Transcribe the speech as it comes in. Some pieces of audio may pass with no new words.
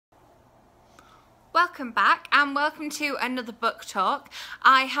welcome back and welcome to another book talk.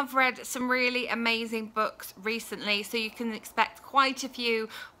 I have read some really amazing books recently, so you can expect quite a few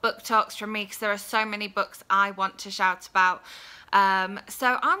book talks from me because there are so many books I want to shout about.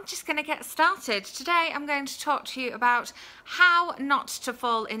 So I'm just going to get started. Today I'm going to talk to you about How Not to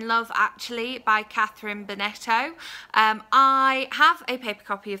Fall in Love Actually by Benetto. I have a paper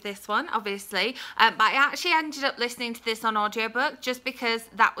copy of this one, obviously, but I actually ended up listening to this on audiobook just because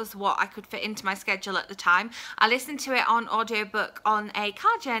that was what I could fit into my schedule at the time. I listened to it on audiobook on a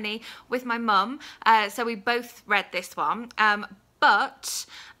car journey with my mum, so we both read this one. But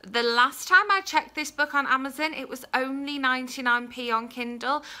the last time I checked this book on Amazon, it was only 99p on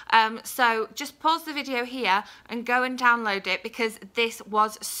Kindle. So just pause the video here and go and download it because this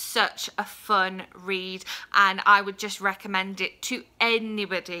was such a fun read and I would just recommend it to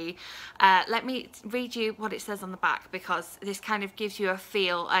anybody. Let me read you what it says on the back because this kind of gives you a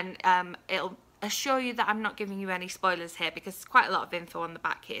feel, and it'll assure you that I'm not giving you any spoilers here because there's quite a lot of info on the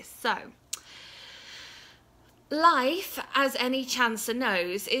back here. So, life, as any chancer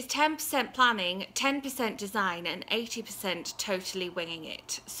knows, is 10% planning, 10% design and 80% totally winging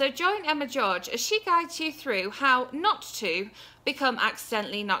it. So join Emma George as she guides you through how not to become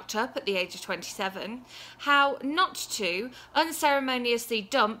accidentally knocked up at the age of 27, how not to unceremoniously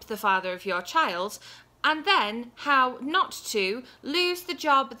dump the father of your child, and then how not to lose the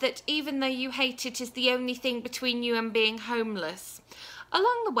job that, even though you hate it, is the only thing between you and being homeless.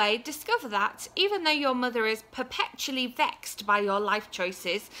 Along the way, discover that, even though your mother is perpetually vexed by your life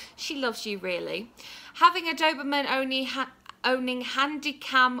choices, she loves you really. Having a Doberman owning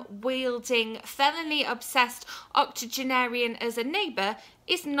handycam wielding, felony obsessed octogenarian as a neighbour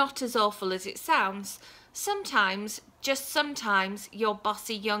is not as awful as it sounds. Sometimes, just sometimes, your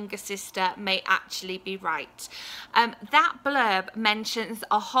bossy younger sister may actually be right. That blurb mentions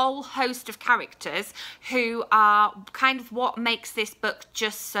a whole host of characters who are kind of what makes this book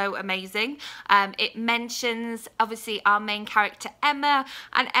just so amazing. It mentions, obviously, our main character Emma,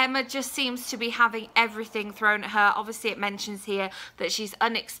 and Emma just seems to be having everything thrown at her. Obviously, it mentions here that she's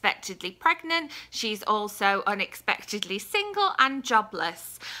unexpectedly pregnant. She's also unexpectedly single and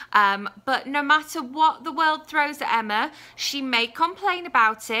jobless. But no matter what the world throws at Emma, she may complain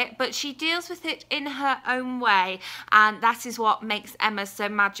about it, but she deals with it in her own way, and that is what makes Emma so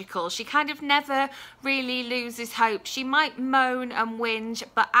magical. She kind of never really loses hope. She might moan and whinge,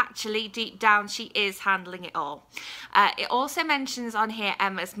 but actually deep down she is handling it all. It also mentions on here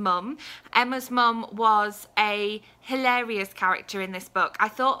Emma's mum. Emma's mum was a hilarious character in this book. I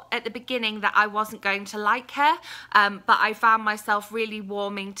thought at the beginning that I wasn't going to like her, but I found myself really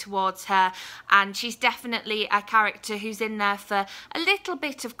warming towards her, and she's definitely a character who's in there for a little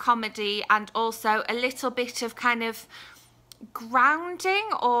bit of comedy and also a little bit of kind of grounding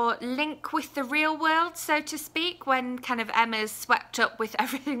or link with the real world, so to speak, when kind of Emma's swept up with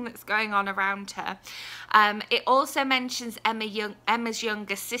everything that's going on around her. It also mentions Emma's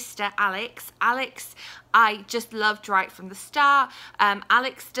younger sister, Alex. Alex I just loved right from the start.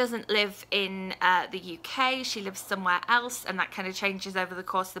 Alex doesn't live in the UK, she lives somewhere else, and that kind of changes over the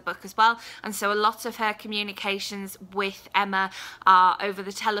course of the book as well. And so a lot of her communications with Emma are over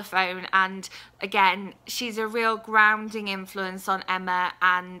the telephone, and again, she's a real grounding influence on Emma.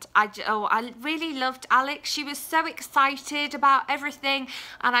 And I really loved Alex. She was so excited about everything,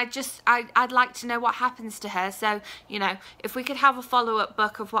 and I'd like to know what happens to her. So, you know, if we could have a follow-up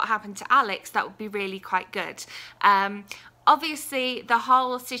book of what happened to Alex, that would be really quite good. Obviously, the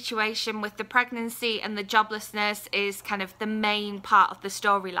whole situation with the pregnancy and the joblessness is kind of the main part of the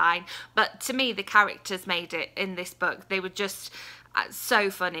storyline, but to me, the characters made it in this book. They were just so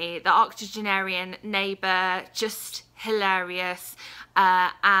funny. The octogenarian neighbour, just hilarious,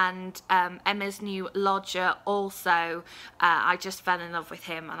 and Emma's new lodger also, I just fell in love with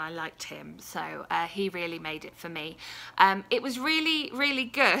him and I liked him, so he really made it for me. It was really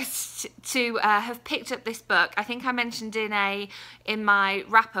good to have picked up this book. I think I mentioned in my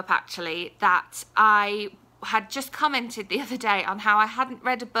wrap-up actually that I had just commented the other day on how I hadn't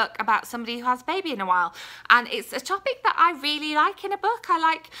read a book about somebody who has a baby in a while, and it's a topic that I really like in a book. I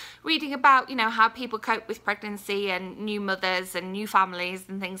like reading about, you know, how people cope with pregnancy and new mothers and new families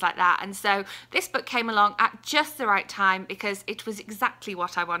and things like that, and so this book came along at just the right time because it was exactly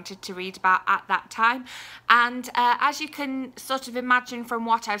what I wanted to read about at that time. And as you can sort of imagine from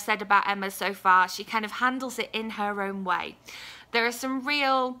what I've said about Emma so far, she kind of handles it in her own way. There are some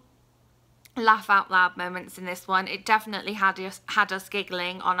real laugh out loud moments in this one. It definitely had us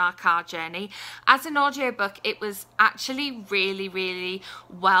giggling on our car journey. As an audiobook, it was actually really, really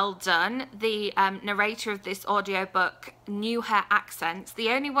well done. The narrator of this audiobook knew her accents. The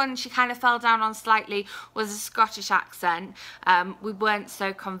only one she kind of fell down on slightly was a Scottish accent. We weren't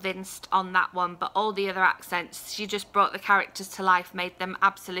so convinced on that one, but all the other accents, she just brought the characters to life, made them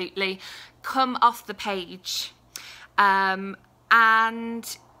absolutely come off the page. And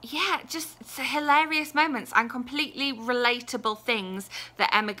yeah, just hilarious moments and completely relatable things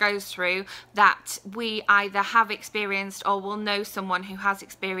that Emma goes through that we either have experienced or will know someone who has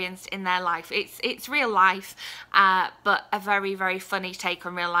experienced in their life. It's real life, but a very, very funny take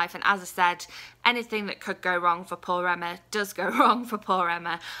on real life. And as I said, anything that could go wrong for poor Emma does go wrong for poor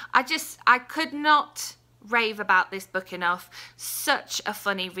Emma. I could not rave about this book enough. Such a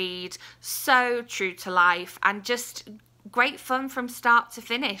funny read, so true to life, and just great fun from start to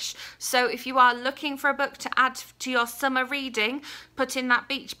finish. So if you are looking for a book to add to your summer reading, put in that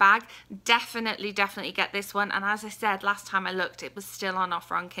beach bag, definitely get this one. And as I said last time I looked, it was still on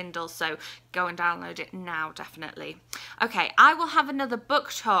offer on Kindle, so go and download it now, definitely. Okay, I will have another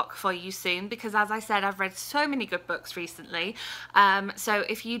book talk for you soon, because as I said, I've read so many good books recently. So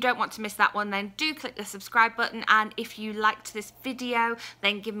if you don't want to miss that one, then do click the subscribe button, and if you liked this video,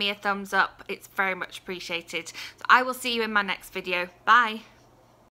 then give me a thumbs up. It's very much appreciated. So I will see you in my next video. Bye.